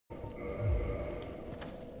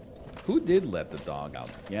Who did let the dog out?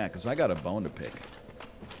 Yeah, because I got a bone to pick.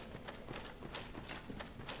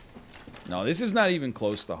 No, this is not even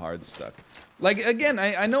close to hard stuck. Like, again,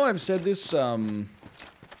 I know I've said this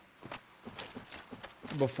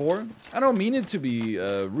before. I don't mean it to be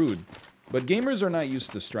rude, but gamers are not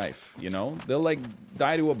used to strife, you know? They'll, like,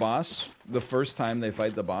 die to a boss the first time they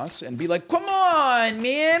fight the boss and be like, come on,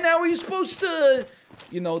 man, how are you supposed to...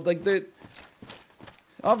 You know, like, the...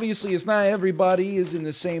 Obviously, it's not everybody is in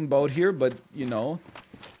the same boat here, but, you know...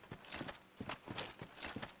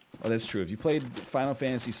 Oh, that's true. If you played Final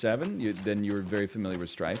Fantasy VII, then you're very familiar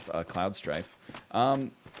with Strife, Cloud Strife.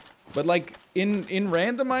 But, like, in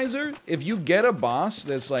Randomizer, if you get a boss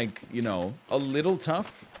that's, like, you know, a little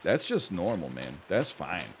tough, that's just normal, man. That's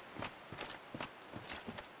fine.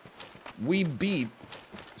 We beat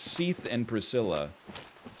Seath and Priscilla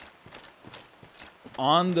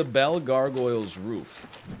on the Bell Gargoyle's roof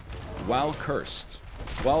while cursed.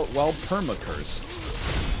 While perma-cursed.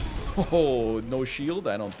 Oh, no shield?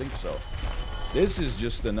 I don't think so. This is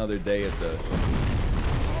just another day at the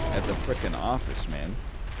frickin' office, man.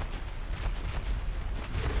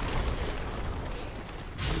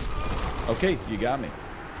 Okay, you got me.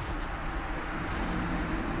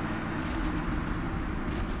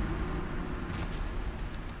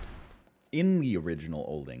 In the original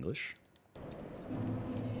Old English.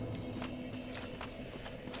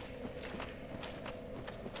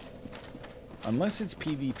 Unless it's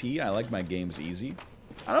PvP, I like my games easy.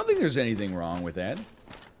 I don't think there's anything wrong with that.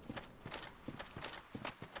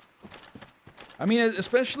 I mean,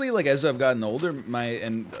 especially like as I've gotten older,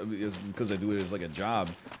 because I do it as like a job,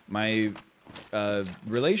 my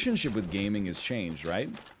relationship with gaming has changed, right?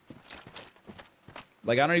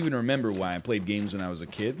 Like, I don't even remember why I played games when I was a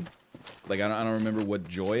kid. Like, I don't remember what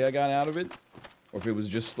joy I got out of it, or if it was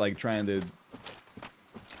just like trying to,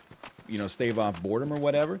 you know, stave off boredom or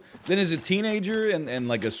whatever. Then as a teenager and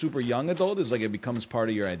like a super young adult, is like it becomes part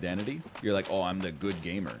of your identity. You're like, oh, I'm the good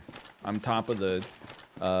gamer. I'm top of the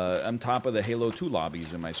Halo 2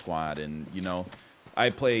 lobbies in my squad, and you know, I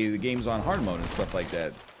play the games on hard mode and stuff like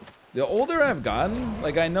that. The older I've gotten,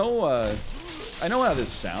 like I know how this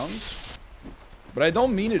sounds, but I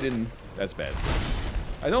don't mean it in, that's bad.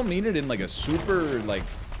 I don't mean it in like a super like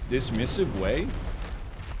dismissive way.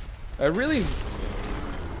 I really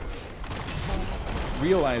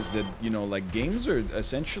realized that, you know, like games are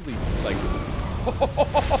essentially like,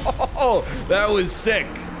 oh, that was sick.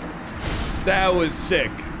 That was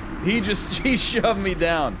sick. He shoved me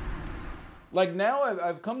down. Like now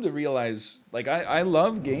I've come to realize, like I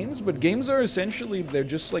love games, but games are essentially, they're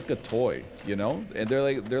just like a toy, you know? And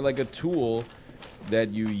they're like a tool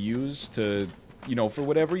that you use to, you know, for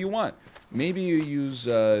whatever you want. Maybe you use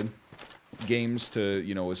games to,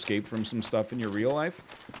 you know, escape from some stuff in your real life.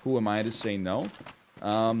 Who am I to say no?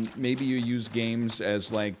 Maybe you use games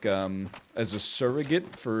as like as a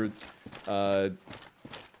surrogate for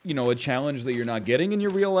you know, a challenge that you're not getting in your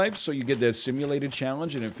real life, so you get this simulated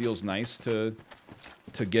challenge and it feels nice to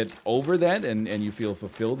get over that, and you feel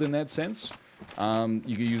fulfilled in that sense.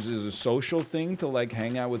 You could use it as a social thing to like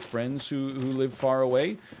hang out with friends who live far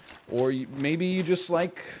away, or maybe you just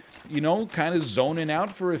like, you know, kind of zoning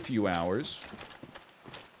out for a few hours,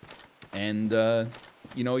 and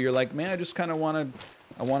you know, you're like, man, I just kind of want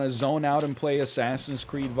to zone out and play Assassin's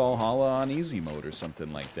Creed Valhalla on easy mode or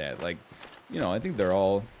something like that. Like, you know, I think they're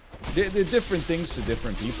different things to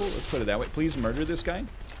different people. Let's put it that way. Please murder this guy.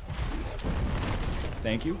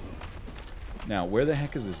 Thank you. Now, where the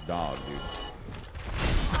heck is this dog, dude?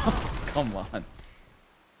 Come on.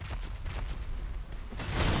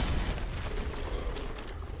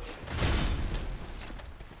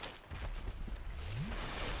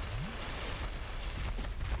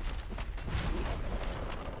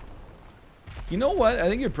 You know what? I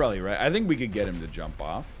think you're probably right. I think we could get him to jump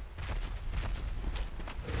off.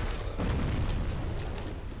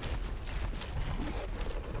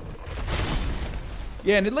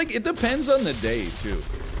 Yeah, and it depends on the day, too.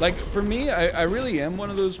 Like, for me, I really am one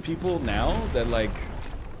of those people now that, like...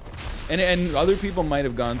 And other people might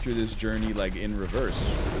have gone through this journey, like, in reverse.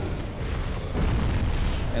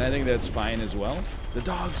 And I think that's fine as well. The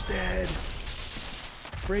dog's dead.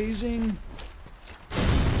 Phrasing.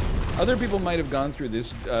 Other people might have gone through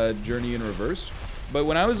this journey in reverse. But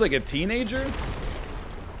when I was, like, a teenager...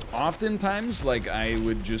 Oftentimes, like, I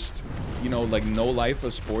would just, you know, like, no life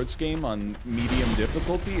a sports game on medium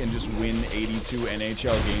difficulty and just win 82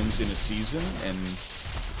 NHL games in a season, and,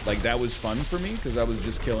 like, that was fun for me, because I was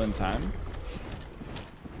just killing time.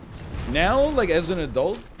 Now, like, as an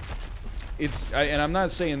adult, and I'm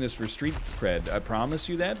not saying this for street cred, I promise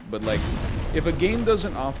you that, but, like, if a game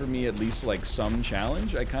doesn't offer me at least like some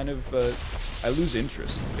challenge, I kind of I lose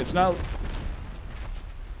interest. It's not.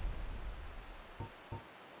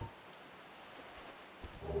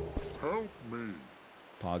 Help me.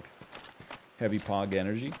 Pog. Heavy Pog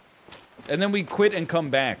energy. And then we quit and come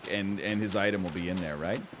back, and his item will be in there,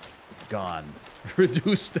 right? Gone.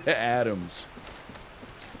 Reduced to atoms.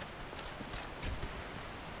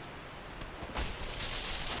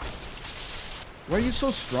 Why are you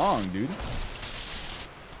so strong, dude?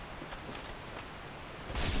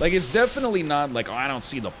 Like, it's definitely not like, oh, I don't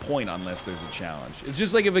see the point unless there's a challenge. It's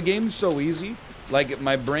just like, if a game's so easy, like,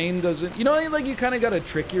 my brain doesn't... You know, like, you kind of gotta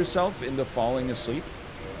trick yourself into falling asleep.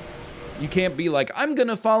 You can't be like, I'm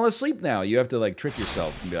gonna fall asleep now. You have to, like, trick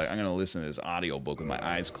yourself and be like, I'm gonna listen to this audiobook with my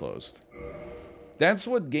eyes closed. That's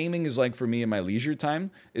what gaming is like for me in my leisure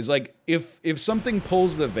time. Is like, if something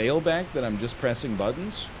pulls the veil back that I'm just pressing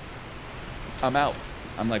buttons, I'm out.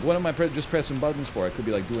 I'm like, what am I just pressing buttons for? I could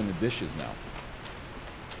be like doing the dishes now.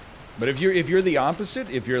 But if you're the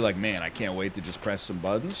opposite, if you're like, man, I can't wait to just press some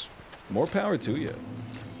buttons, more power to you.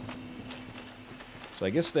 So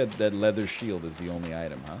I guess that leather shield is the only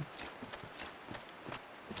item, huh?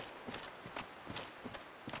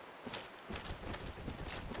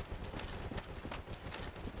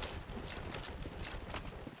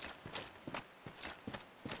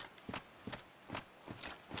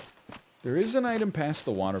 There is an item past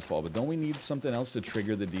the waterfall, but don't we need something else to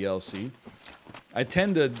trigger the DLC? I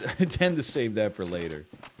tend to save that for later.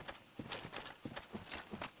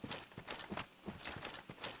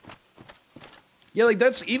 Yeah, like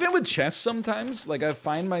that's even with chess sometimes. Like I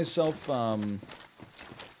find myself,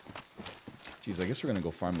 geez, I guess we're gonna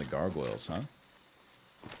go farm the gargoyles, huh?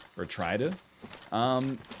 Or try to.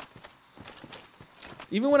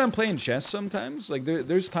 Even when I'm playing chess sometimes, like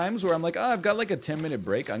there's times where I'm like, oh, I've got like a 10-minute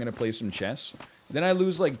break, I'm gonna play some chess. Then I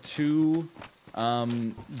lose like 2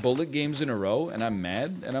 bullet games in a row, and I'm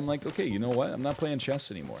mad, and I'm like, okay, you know what? I'm not playing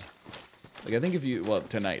chess anymore. Like I think if you, well,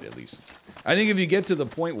 tonight at least. I think if you get to the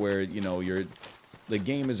point where, you know, the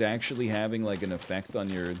game is actually having like an effect on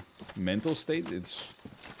your mental state, it's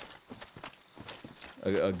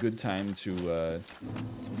a good time to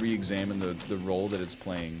re-examine the role that it's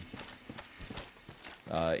playing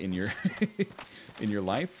in your in your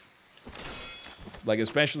life. Like,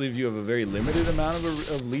 especially if you have a very limited amount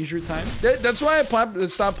of leisure time. That's why I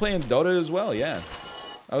stopped playing Dota as well, yeah.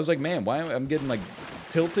 I was like, man, why I'm getting, like,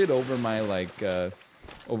 tilted over my, like,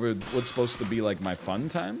 over what's supposed to be, like, my fun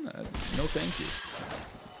time? No thank you.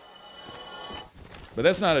 But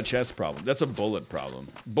that's not a chess problem. That's a bullet problem.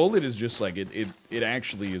 Bullet is just, like, it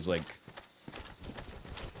actually is, like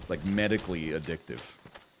medically addictive.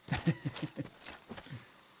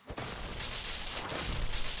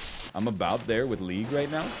 I'm about there with League right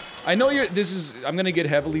now. I know I'm gonna get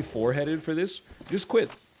heavily foreheaded for this. Just quit.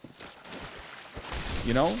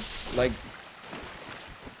 You know? Like...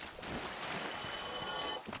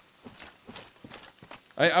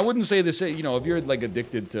 I wouldn't say this, you know, if you're, like,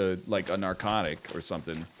 addicted to, like, a narcotic or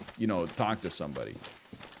something, you know, talk to somebody.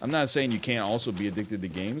 I'm not saying you can't also be addicted to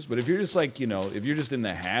games, but if you're just, like, you know, if you're just in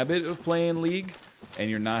the habit of playing League and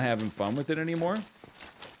you're not having fun with it anymore...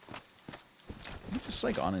 Just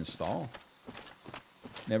like uninstall.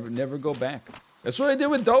 Never go back. That's what I did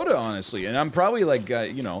with Dota, honestly. And I'm probably like,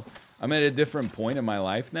 you know, I'm at a different point in my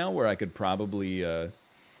life now where I could probably, you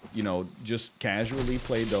know, just casually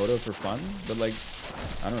play Dota for fun. But like,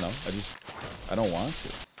 I don't know. I don't want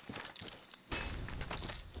to.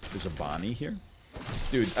 There's a Bonnie here.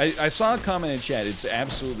 Dude, I saw a comment in chat. It's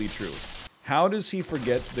absolutely true. How does he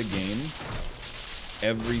forget the game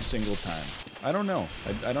every single time? I don't know.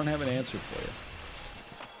 I don't have an answer for you.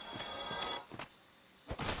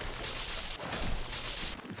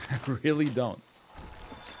 I really don't.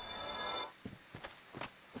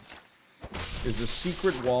 There's a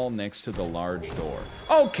secret wall next to the large door.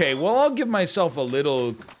 Okay, well, I'll give myself a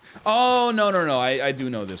little... Oh, no. I do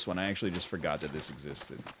know this one. I actually just forgot that this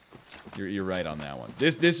existed. You're right on that one.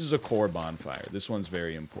 This is a core bonfire. This one's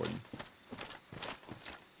very important.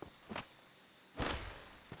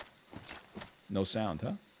 No sound,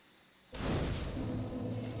 huh?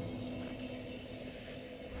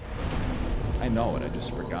 I know it, I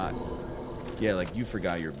just forgot. Yeah, like you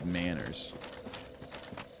forgot your manners.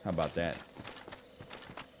 How about that?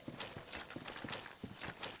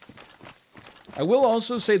 I will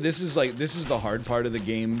also say this is the hard part of the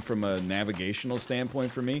game from a navigational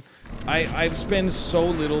standpoint for me. I've spent so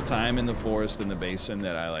little time in the forest and the basin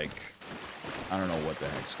that I don't know what the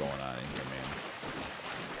heck's going on in here, man.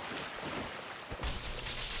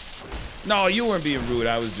 No, you weren't being rude,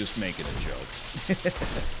 I was just making a joke.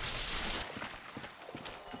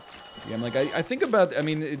 Yeah, I'm like, I think about, I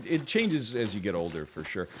mean, it changes as you get older, for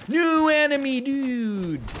sure. New enemy,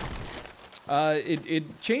 dude!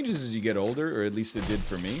 It changes as you get older, or at least it did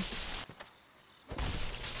for me.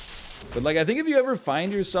 But, like, I think if you ever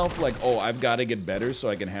find yourself like, oh, I've got to get better so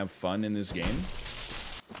I can have fun in this game,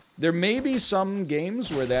 there may be some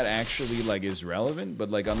games where that actually, like, is relevant,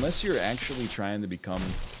 but, like, unless you're actually trying to become,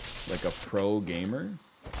 like, a pro gamer,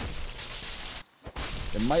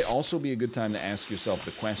 it might also be a good time to ask yourself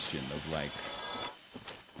the question of, like,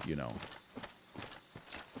 you know,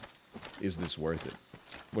 is this worth it?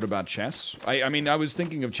 What about chess? I mean, I was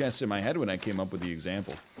thinking of chess in my head when I came up with the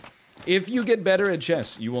example. If you get better at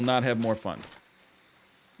chess, you will not have more fun.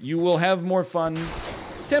 You will have more fun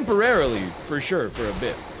temporarily, for sure, for a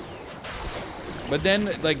bit. But then,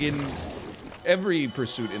 like in every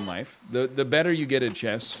pursuit in life, the better you get at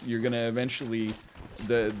chess, you're gonna eventually,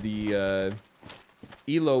 the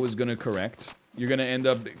elo is gonna correct. You're gonna end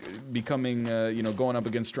up becoming, you know, going up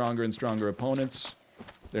against stronger and stronger opponents.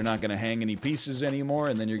 They're not gonna hang any pieces anymore,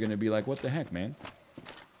 and then you're gonna be like, what the heck, man?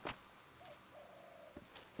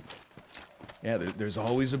 Yeah, there's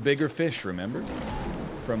always a bigger fish, remember?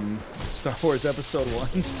 From Star Wars Episode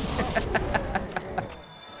 1.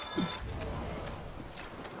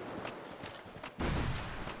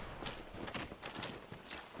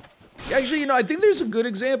 Actually, you know, I think there's a good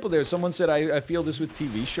example there. Someone said, I feel this with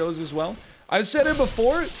TV shows as well. I've said it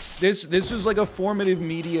before, this was like a formative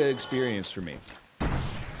media experience for me.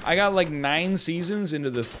 I got like 9 seasons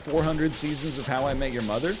into the 400 seasons of How I Met Your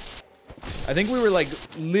Mother. I think we were like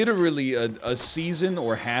literally a season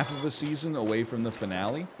or half of a season away from the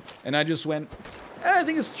finale. And I just went, I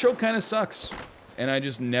think this show kind of sucks. And I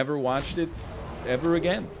just never watched it ever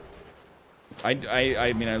again.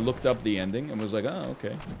 I mean, I looked up the ending and was like, oh,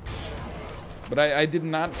 okay. But I did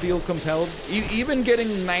not feel compelled. Even getting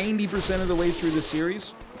 90% of the way through the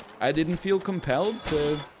series, I didn't feel compelled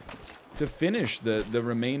to finish the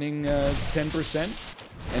remaining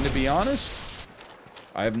 10%. And to be honest,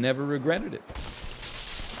 I've never regretted it.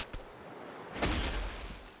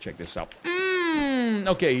 Check this out.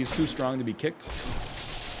 Okay, he's too strong to be kicked.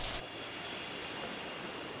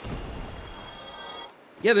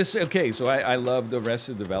 Yeah, okay, so I loved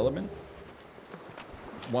Arrested Development.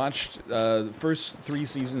 Watched the first 3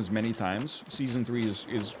 seasons many times. Season 3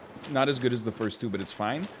 is not as good as the first 2, but it's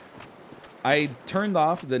fine. I turned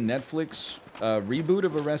off the Netflix reboot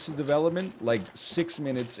of Arrested Development like 6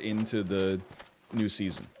 minutes into the new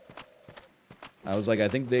season. I was like, I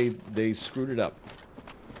think they screwed it up.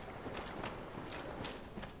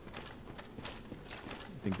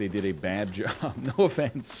 I think they did a bad job. No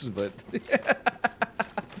offense, but...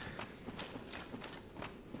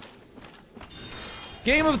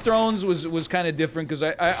 Game of Thrones was kind of different, because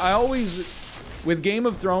I always... With Game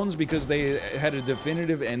of Thrones, because they had a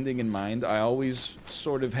definitive ending in mind, I always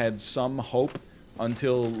sort of had some hope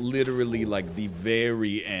until literally, like, the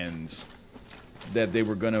very end, that they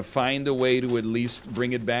were gonna find a way to at least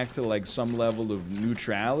bring it back to, like, some level of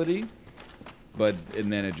neutrality. But,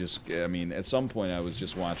 and then it just, I mean, at some point I was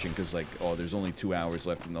just watching because, like, oh, there's only 2 hours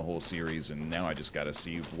left in the whole series, and now I just gotta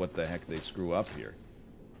see what the heck they screw up here.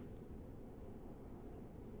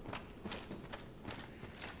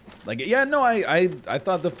 Like, yeah, no, I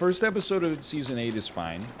thought the first episode of season 8 is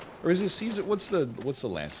fine. Or is it season, what's the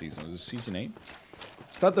last season? Was it season 8?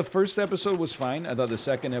 I thought the first episode was fine. I thought the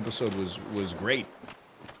second episode was great.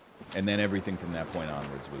 And then everything from that point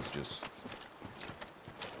onwards was just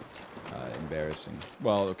embarrassing.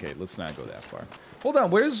 Well, okay, let's not go that far. Hold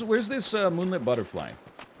on, where's this Moonlit Butterfly?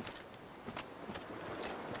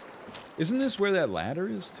 Isn't this where that ladder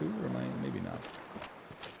is too? Or am I, maybe not.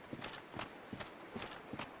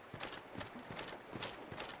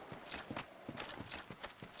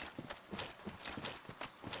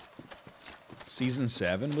 Season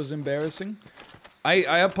 7 was embarrassing.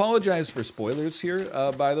 I apologize for spoilers here,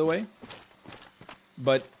 by the way.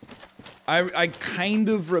 But I kind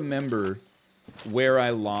of remember where I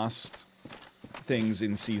lost things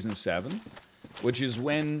in Season 7. Which is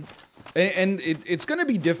when... And it's going to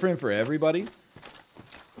be different for everybody.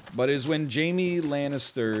 But is when Jaime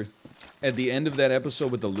Lannister, at the end of that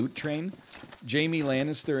episode with the loot train, Jaime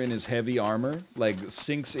Lannister in his heavy armor, like,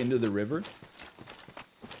 sinks into the river.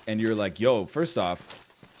 And you're like, yo, first off,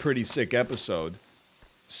 pretty sick episode.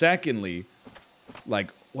 Secondly, like,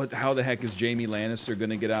 how the heck is Jaime Lannister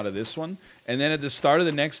gonna get out of this one? And then at the start of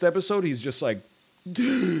the next episode, he's just like,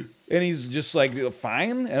 and he's just like,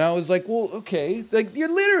 fine? And I was like, well, okay. Like, you're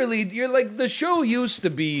like, the show used to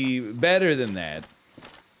be better than that.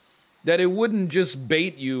 That it wouldn't just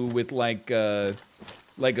bait you with, like a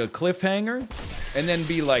cliffhanger, and then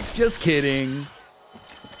be like, just kidding.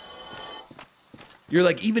 You're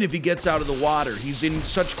like, even if he gets out of the water, he's in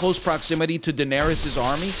such close proximity to Daenerys'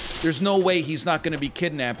 army, there's no way he's not going to be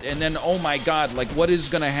kidnapped. And then, oh my god, like, what is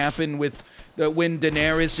going to happen with when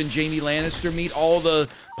Daenerys and Jaime Lannister meet? All the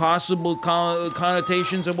possible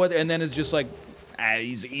connotations of what, and then it's just like,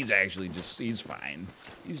 he's actually just, he's fine.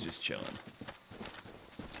 He's just chilling.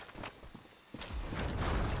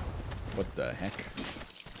 What the heck?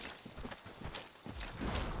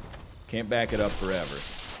 Can't back it up forever.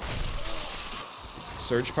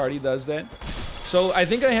 Search party does that. So I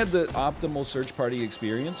think I had the optimal search party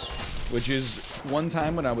experience, which is one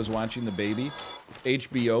time when I was watching The Baby,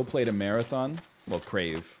 HBO played a marathon. Well,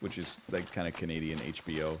 Crave, which is like kind of Canadian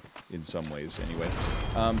HBO in some ways anyway.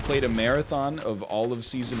 Played a marathon of all of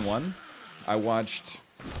season 1. I watched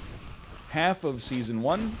half of season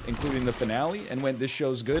 1, including the finale, and went, this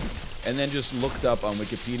show's good, and then just looked up on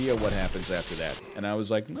Wikipedia what happens after that. And I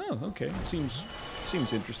was like, oh, okay, seems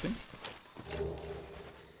interesting.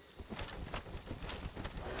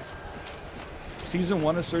 Season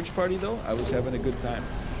 1 of Search Party, though, I was having a good time.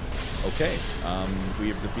 Okay, we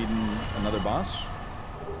have defeated another boss.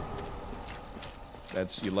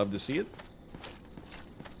 You love to see it.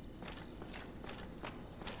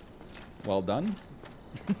 Well done.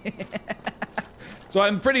 So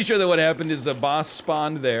I'm pretty sure that what happened is a boss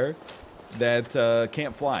spawned there that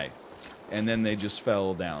can't fly. And then they just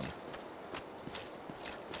fell down.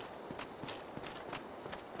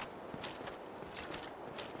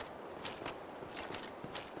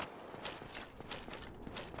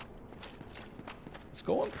 It's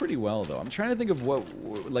going pretty well, though. I'm trying to think of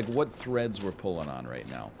what threads we're pulling on right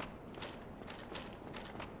now.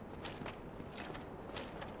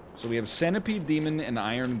 So we have Centipede Demon and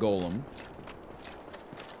Iron Golem.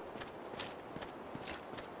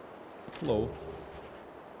 Hello.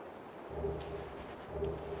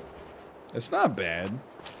 It's not bad.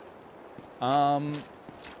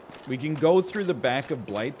 We can go through the back of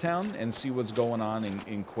Blighttown and see what's going on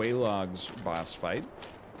in Quelaag's boss fight.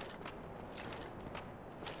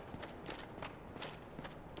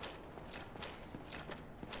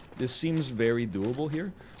 This seems very doable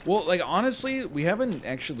here. Well, like, honestly, we haven't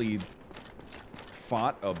actually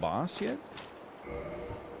fought a boss yet.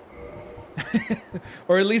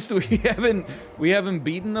 Or at least we haven't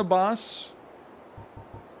beaten a boss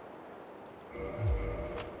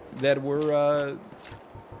that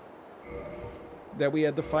that we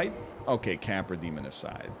had to fight. Okay, Capra Demon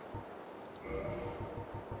aside.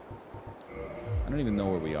 I don't even know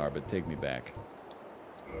where we are, but take me back.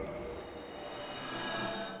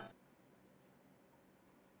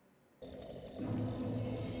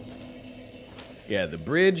 Yeah, the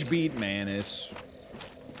bridge beat Manus.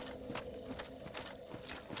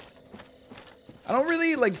 I don't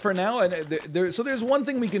really, like, for now, so there's one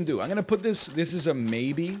thing we can do. I'm gonna put this is a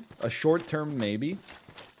maybe, a short-term maybe.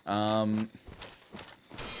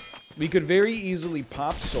 We could very easily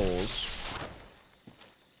pop souls.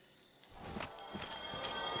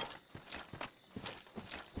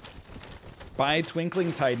 Buy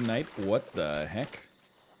Twinkling Titanite. What the heck?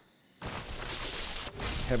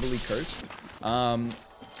 Heavily cursed.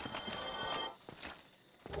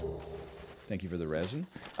 Thank you for the resin.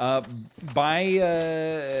 Buy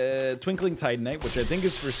Twinkling Titanite, which I think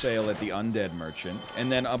is for sale at the Undead Merchant,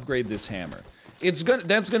 and then upgrade this hammer.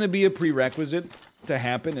 That's gonna be a prerequisite to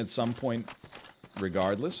happen at some point,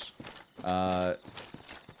 regardless. And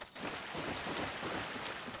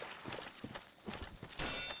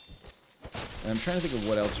I'm trying to think of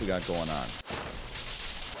what else we got going on.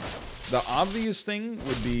 The obvious thing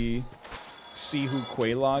would be see who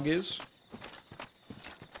Quelaag is.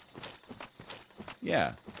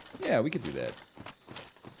 Yeah. Yeah, we could do that.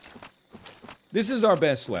 This is our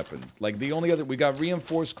best weapon. Like, the only other... We got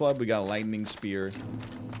Reinforced Club, we got Lightning Spear.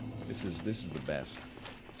 This is the best.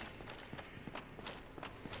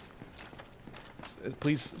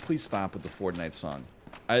 Please stop with the Fortnite song.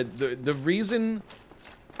 The reason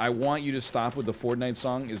I want you to stop with the Fortnite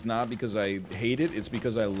song is not because I hate it, it's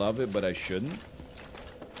because I love it, but I shouldn't.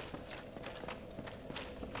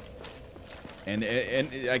 And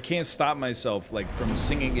I can't stop myself, like, from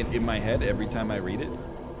singing it in my head every time I read it.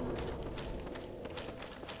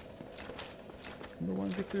 Number 1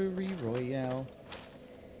 victory royale.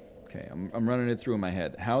 Okay, I'm running it through in my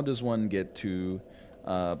head. How does one get to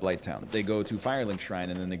Blighttown? They go to Firelink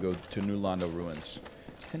Shrine, and then they go to New Londo Ruins.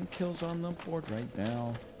 10 kills on the board right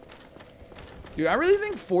now. Dude, I really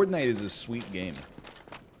think Fortnite is a sweet game.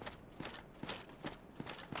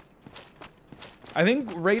 I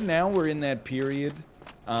think right now we're in that period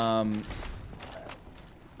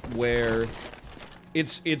where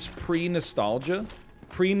it's pre-nostalgia,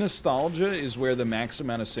 pre-nostalgia is where the max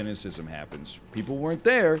amount of cynicism happens. People weren't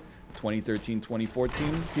there. 2013,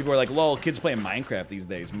 2014. People are like, lol, kids playing Minecraft these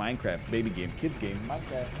days. Minecraft, baby game, kids game,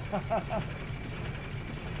 Minecraft.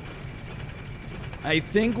 I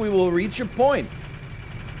think we will reach a point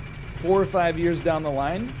 4 or 5 years down the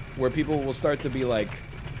line where people will start to be like,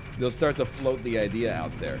 they'll start to float the idea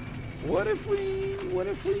out there. What if we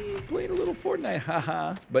played a little Fortnite?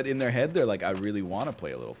 Haha. But in their head, they're like, I really want to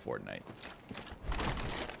play a little Fortnite.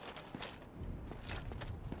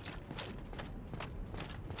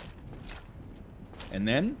 And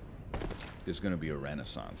then, there's going to be a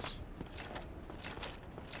renaissance.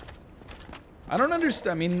 I don't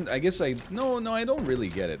understand. I mean, I guess no, I don't really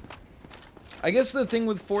get it. I guess the thing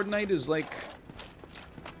with Fortnite is, like,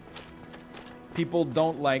 people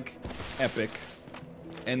don't like Epic,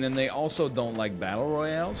 and then they also don't like Battle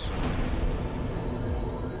Royales.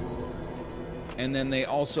 And then they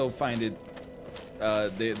also find it,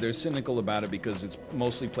 they're cynical about it because it's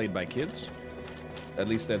mostly played by kids. At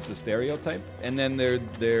least that's the stereotype. And then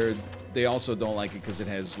they also don't like it because it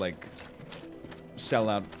has, like,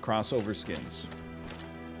 sellout crossover skins.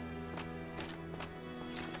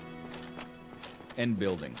 And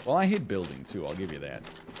building. Well, I hate building too, I'll give you that.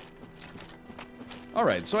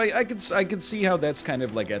 Alright, so I could see how that's kind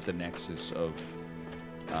of like at the nexus of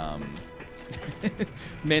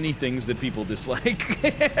many things that people dislike.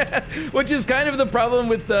 Which is kind of the problem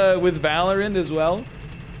with Valorant as well.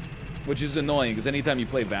 Which is annoying, because anytime you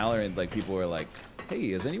play Valorant, like, people are like,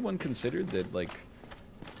 hey, has anyone considered that, like,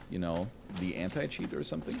 you know, the anti-cheat or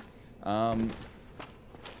something?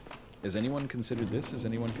 Has anyone considered this? Has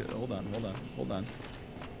anyone... Hold on.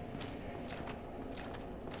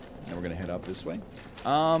 Now we're gonna head up this way.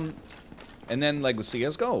 And then, like, with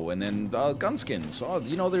CSGO, and then gun skins. Oh,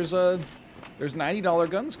 you know, there's $90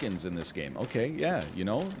 gun skins in this game. Okay, yeah, you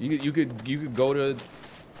know, you could go to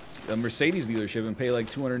a Mercedes dealership and pay like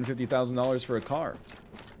 $250,000 for a car.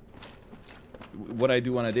 What I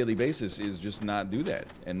do on a daily basis is just not do that,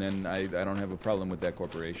 and then I don't have a problem with that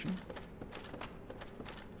corporation.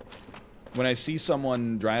 When I see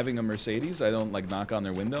someone driving a Mercedes, I don't like knock on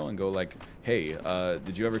their window and go like, hey,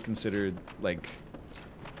 did you ever consider like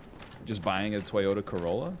just buying a Toyota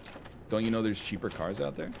Corolla? Don't you know there's cheaper cars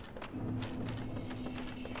out there?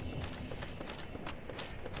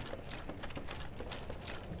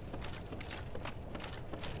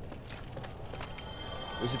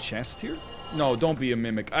 There's a chest here? No, don't be a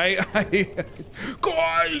mimic. God,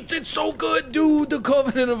 it's so good, dude! The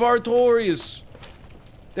Covenant of Artorias!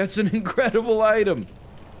 That's an incredible item!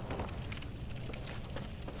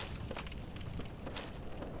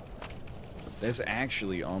 That's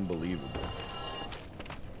actually unbelievable.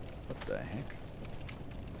 What the heck?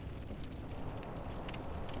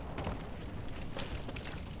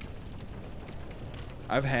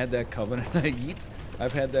 I've had that Covenant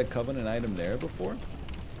I've had that Covenant item there before.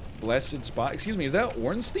 Blessed spot. Excuse me, is that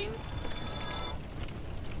Ornstein?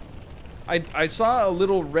 I saw a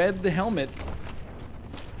little red helmet.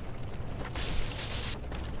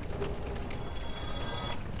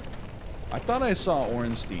 I thought I saw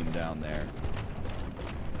Ornstein down there.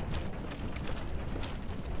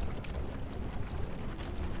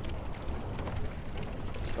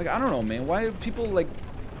 Like, I don't know, man. Why do people, like...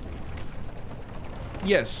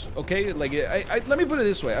 Yes, okay, like, let me put it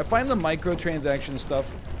this way. I find the microtransaction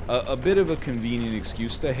stuff a bit of a convenient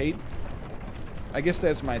excuse to hate. I guess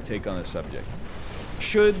that's my take on the subject.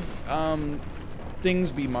 Should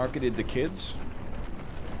things be marketed to kids?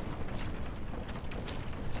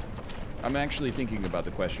 I'm actually thinking about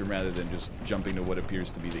the question rather than just jumping to what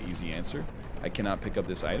appears to be the easy answer. I cannot pick up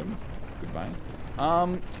this item. Goodbye.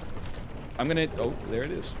 I'm gonna... Oh, there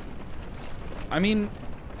it is. I mean,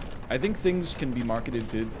 I think things can be marketed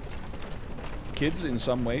to kids in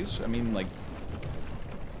some ways. I mean, like...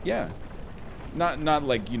 Yeah. Not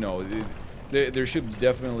like, you know... There should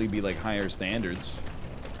definitely be, like, higher standards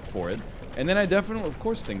for it. And then I definitely... Of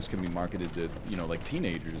course things can be marketed to, you know, like,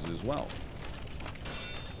 teenagers as well.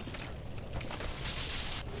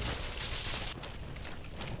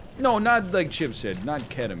 No, not like Chip said, not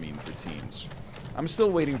ketamine for teens. I'm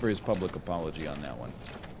still waiting for his public apology on that one.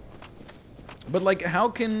 But, like, how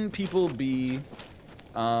can people be,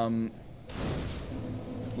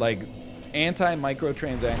 like,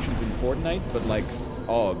 anti-microtransactions in Fortnite, but, like,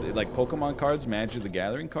 oh, like, Pokemon cards, Magic the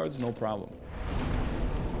Gathering cards, no problem.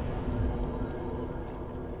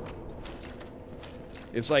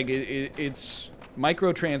 It's like, it's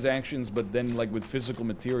microtransactions, but then, like, with physical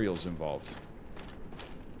materials involved.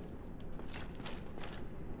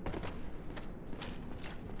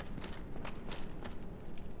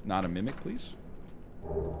 Not a mimic, please.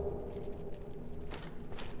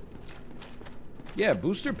 Yeah,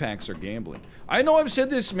 booster packs are gambling. I know I've said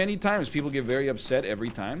this many times. People get very upset every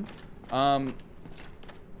time.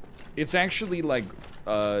 It's actually like,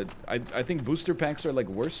 I think booster packs are like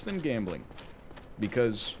worse than gambling.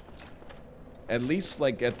 Because at least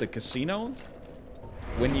like at the casino,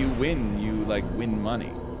 when you win, you like win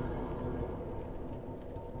money.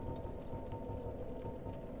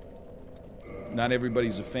 Not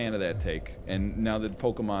everybody's a fan of that take, and now that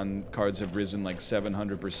Pokemon cards have risen like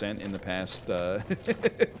 700% in the past,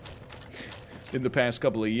 in the past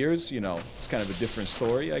couple of years, you know, it's kind of a different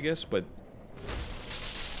story, I guess. But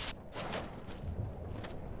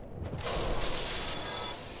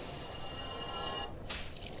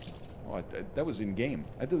oh, that was in game.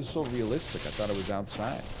 I thought it was so realistic. I thought it was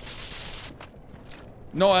outside.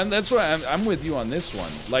 No, and that's why I'm with you on this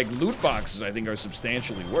one. Like loot boxes, I think are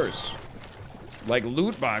substantially worse. Like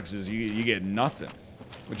loot boxes, you get nothing,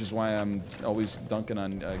 which is why I'm always dunking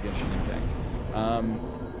on Genshin Impact.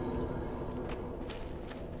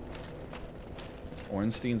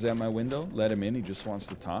 Ornstein's at my window. Let him in. He just wants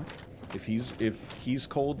to talk. If he's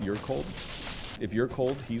cold, you're cold. If you're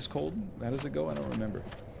cold, he's cold. How does it go? I don't remember.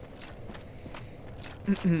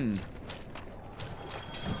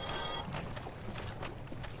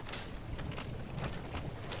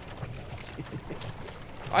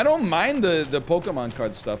 I don't mind the Pokemon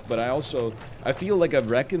card stuff, but I feel like I've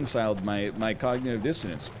reconciled my cognitive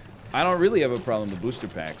dissonance. I don't really have a problem with booster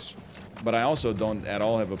packs, but I also don't at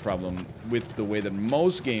all have a problem with the way that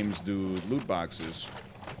most games do loot boxes,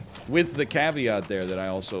 with the caveat there that I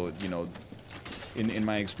also, you know, in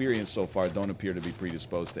my experience so far, don't appear to be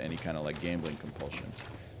predisposed to any kind of like gambling compulsion.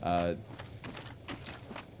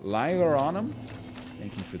 Lioranum,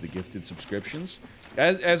 thank you for the gifted subscriptions.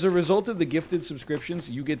 As a result of the gifted subscriptions,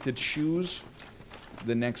 you get to choose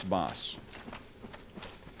the next boss.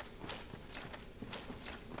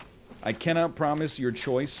 I cannot promise your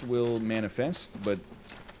choice will manifest, but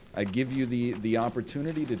I give you the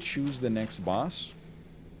opportunity to choose the next boss.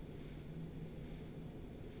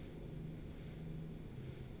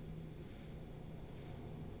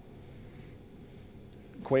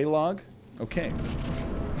 Quaylog? Okay.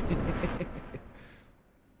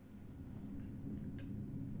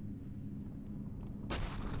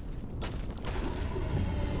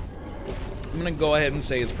 I'm gonna go ahead and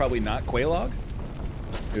say it's probably not Quaylog.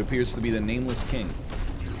 It appears to be the Nameless King.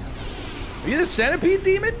 Are you the Centipede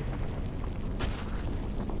Demon?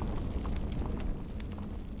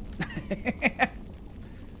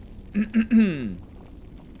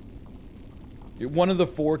 You're one of the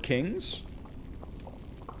 4 kings?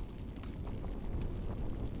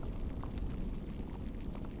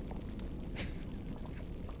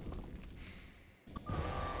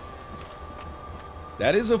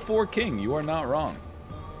 That is a 4 king. You are not wrong.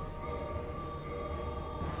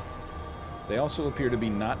 They also appear to be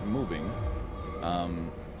not moving. I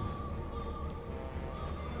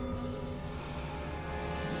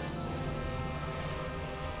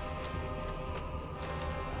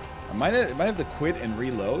might have to quit and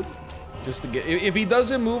reload just to get. If he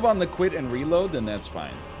doesn't move on the quit and reload, then that's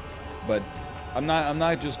fine. But I'm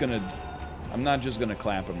not just gonna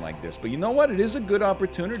clap him like this. But you know what? It is a good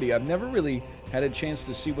opportunity. I've never really had a chance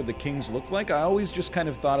to see what the kings look like. I always just kind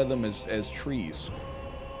of thought of them as trees.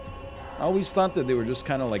 I always thought that they were just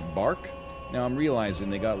kind of like bark. Now I'm realizing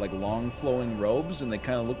they got like long flowing robes, and they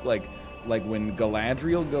kind of look like when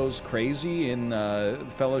Galadriel goes crazy in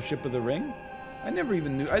Fellowship of the Ring. I never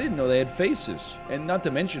even knew. I didn't know they had faces, and not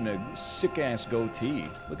to mention a sick ass goatee.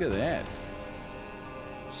 Look at that.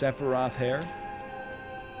 Sephiroth hair.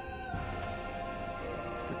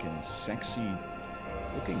 Freaking sexy.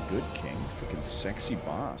 Looking good, King. Freaking sexy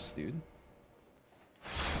boss, dude.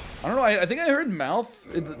 I don't know, I think I heard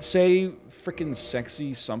Malf say freaking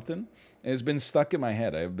sexy something. And it's been stuck in my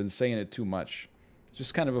head. I've been saying it too much. It's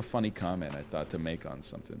just kind of a funny comment I thought to make on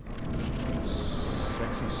something. Freaking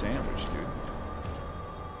sexy sandwich, dude.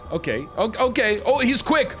 Okay, okay. Oh, he's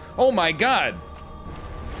quick! Oh my god!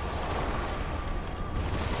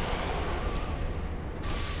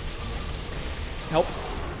 Help.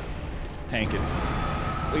 Tank it.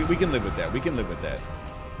 We can live with that. We can live with that.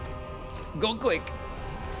 Go quick.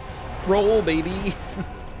 Roll, baby.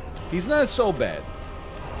 He's not so bad.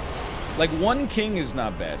 Like, 1 king is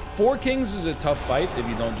not bad. 4 kings is a tough fight if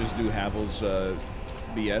you don't just do Havel's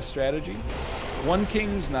BS strategy. 1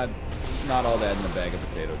 king's not all that in a bag of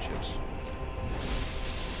potato chips.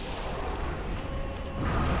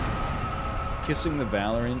 Kissing the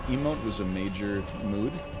Valorant emote was a major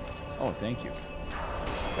mood. Oh, thank you.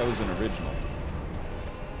 That was an original.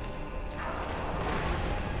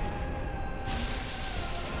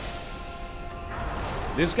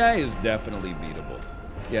 This guy is definitely beatable.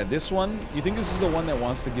 Yeah, this one, you think this is the one that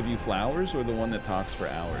wants to give you flowers or the one that talks for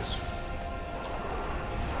hours?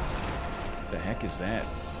 The heck is that?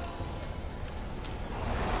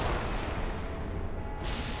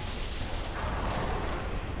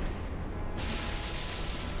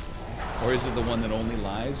 Or is it the one that only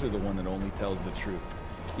lies or the one that only tells the truth?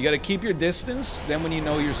 You gotta keep your distance, then when you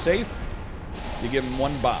know you're safe, you give him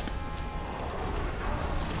one bop.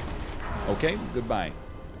 Okay, goodbye.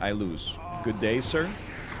 I lose. Good day, sir.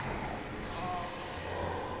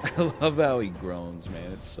 I love how he groans,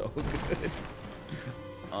 man. It's so good.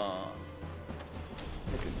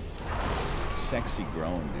 Fucking sexy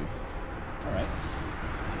groan, dude. Alright.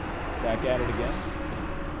 Back at it again.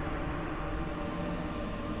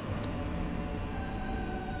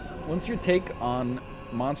 What's your take on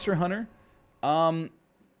Monster Hunter?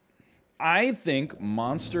 I think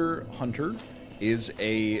Monster Hunter is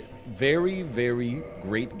a very, very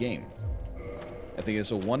great game. I think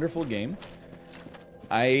it's a wonderful game.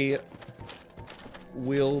 I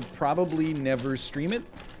will probably never stream it.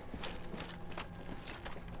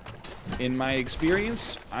 In my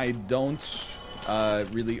experience, I don't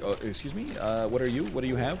really... excuse me? What are you? What do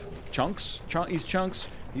you have? Chunks? He's chunks.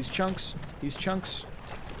 He's chunks. He's chunks.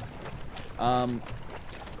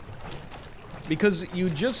 Because you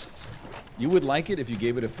would like it if you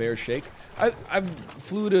gave it a fair shake. I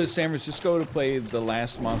flew to San Francisco to play the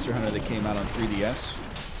last Monster Hunter that came out on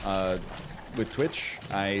 3DS with Twitch.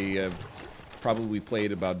 I probably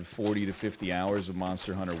played about 40 to 50 hours of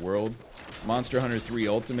Monster Hunter World. Monster Hunter 3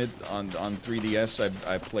 Ultimate on 3DS,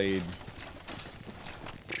 I played,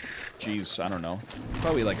 geez, I don't know,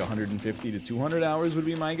 probably like 150 to 200 hours would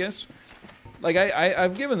be my guess. Like,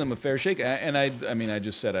 I've given them a fair shake, and I mean, I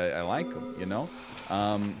just said I like them, you know?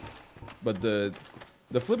 But the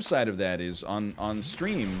flip side of that is, on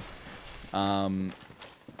stream,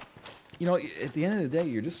 you know, at the end of the day,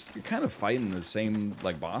 you're kind of fighting the same,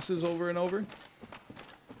 like, bosses over and over.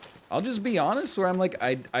 I'll just be honest, where I'm like,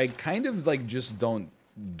 I kind of, like, just don't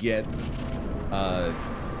get,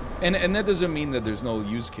 and that doesn't mean that there's no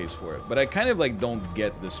use case for it, but I kind of, like, don't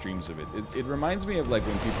get the streams of it. It reminds me of, like,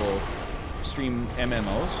 when people stream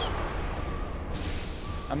MMOs.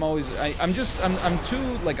 I'm too,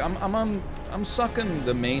 like, I'm sucking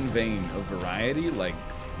the main vein of variety, like,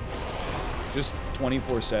 just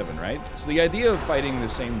 24/7, right? So the idea of fighting the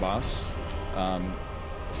same boss,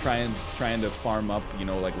 trying to farm up, you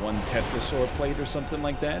know, like one Tetrasaur plate or something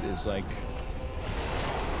like that is like,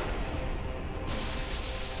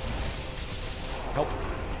 help.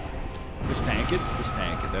 Just tank it. Just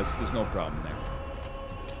tank it. There's no problem there.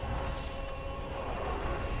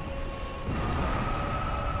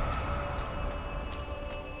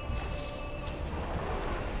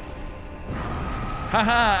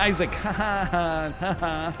 Haha, Isaac. Haha, ha ha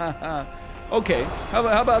ha ha. Okay,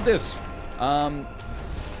 how about this?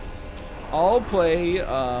 I'll play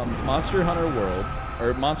Monster Hunter World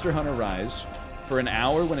or Monster Hunter Rise for an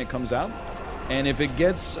hour when it comes out, and if it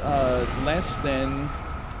gets less than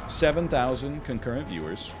 7,000 concurrent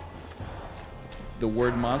viewers, the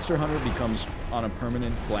word Monster Hunter becomes on a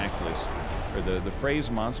permanent blacklist, or the phrase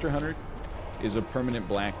Monster Hunter is a permanent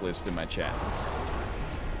blacklist in my chat.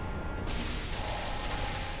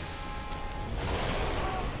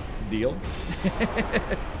 Deal?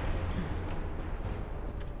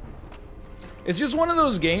 It's just one of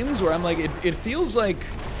those games where I'm like, it feels like,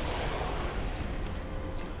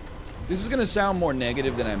 this is gonna sound more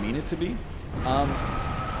negative than I mean it to be,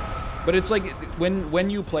 but it's like, when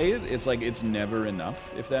you play it, it's like, it's never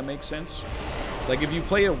enough, if that makes sense. Like, if you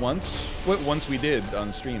play it once we did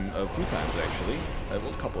on stream a few times, actually, well,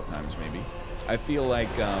 a couple of times maybe, I feel like,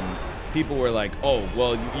 people were like, oh,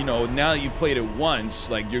 well, you know, now that you played it once,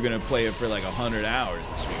 like, you're gonna play it for like 100 hours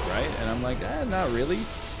this week, right? And I'm like, not really.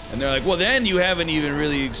 And they're like, well, then you haven't even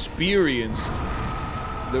really experienced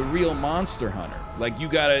the real Monster Hunter. Like, you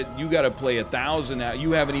gotta play 1,000 hours.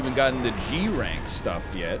 You haven't even gotten the G rank stuff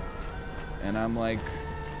yet. And I'm like,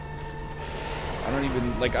 I don't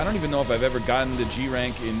even know if I've ever gotten the G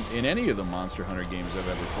rank in any of the Monster Hunter games I've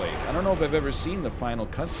ever played. I don't know if I've ever seen the final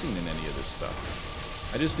cutscene in any of this stuff.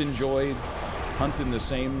 I just enjoyed hunting the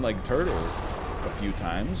same, like, turtle a few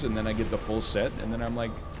times, and then I get the full set, and then I'm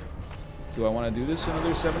like, do I want to do this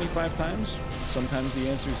another 75 times? Sometimes the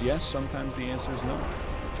answer is yes, sometimes the answer is no.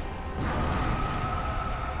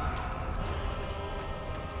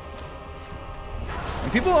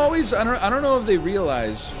 And people always, I don't know if they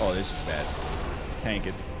realize, oh, this is bad. Tank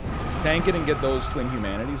it. Tank it and get those twin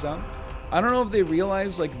humanities out. I don't know if they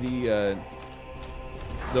realize, like, the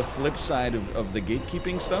flip side of the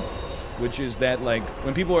gatekeeping stuff. which is that, like,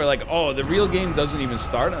 when people are like, oh, the real game doesn't even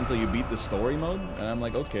start until you beat the story mode, and I'm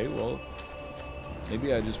like, okay, well,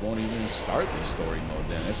 maybe I just won't even start the story mode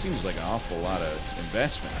then. That seems like an awful lot of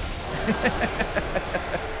investment.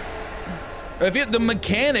 The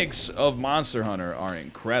mechanics of Monster Hunter are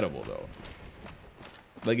incredible, though.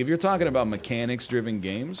 Like, if you're talking about mechanics-driven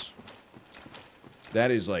games,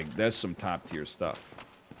 that is, like, that's some top-tier stuff.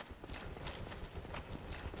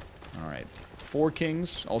 Alright. 4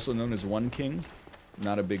 kings, also known as 1 king.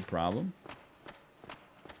 Not a big problem.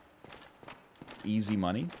 Easy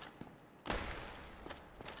money.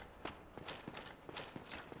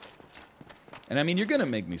 And I mean, you're gonna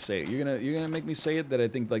make me say it. You're gonna make me say it that I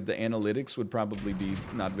think like the analytics would probably be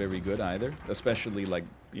not very good either, especially like,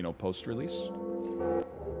 you know, post-release.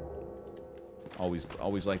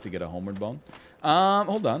 Always like to get a homeward bone.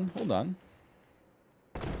 Hold on.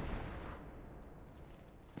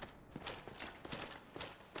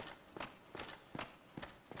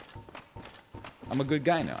 I'm a good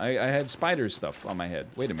guy now. I had spider stuff on my head.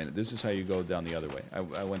 Wait a minute. This is how you go down the other way.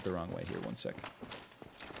 I went the wrong way here. 1 second.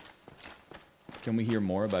 Can we hear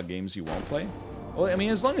more about games you won't play? Well, I mean,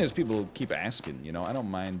 as long as people keep asking, you know, I don't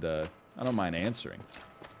mind answering.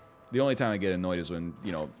 The only time I get annoyed is when,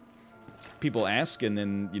 you know, people ask and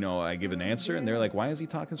then, you know, I give an answer and they're like, why is he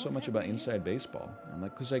talking so much about inside baseball? I'm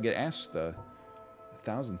like, because I get asked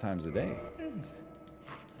 1,000 times a day.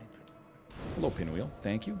 Hello, Pinwheel.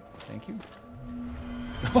 Thank you. Thank you.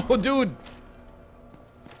 Oh, dude!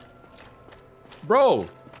 Bro!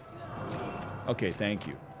 Okay, thank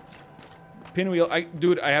you. Pinwheel,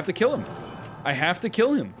 dude, I have to kill him. I have to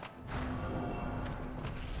kill him.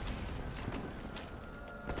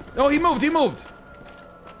 Oh, he moved,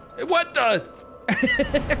 What the?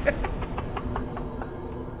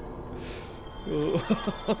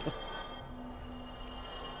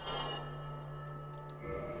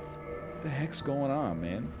 The heck's going on,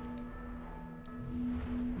 man?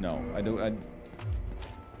 No,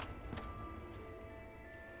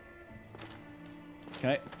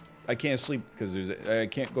 Can I can't sleep because I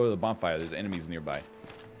can't go to the bonfire. There's enemies nearby.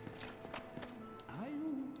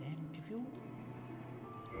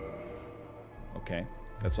 Okay,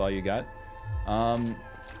 that's all you got. I'm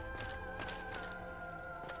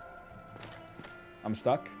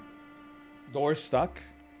stuck. Door's stuck.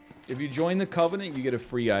 If you join the Covenant, you get a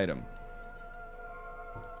free item.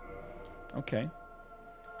 Okay.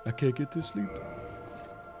 I can't get to sleep.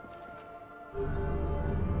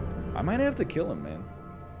 I might have to kill him, man.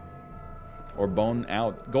 Or bone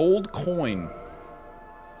out. Gold coin.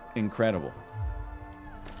 Incredible.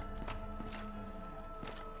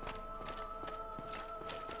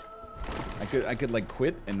 I could like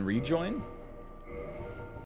quit and rejoin.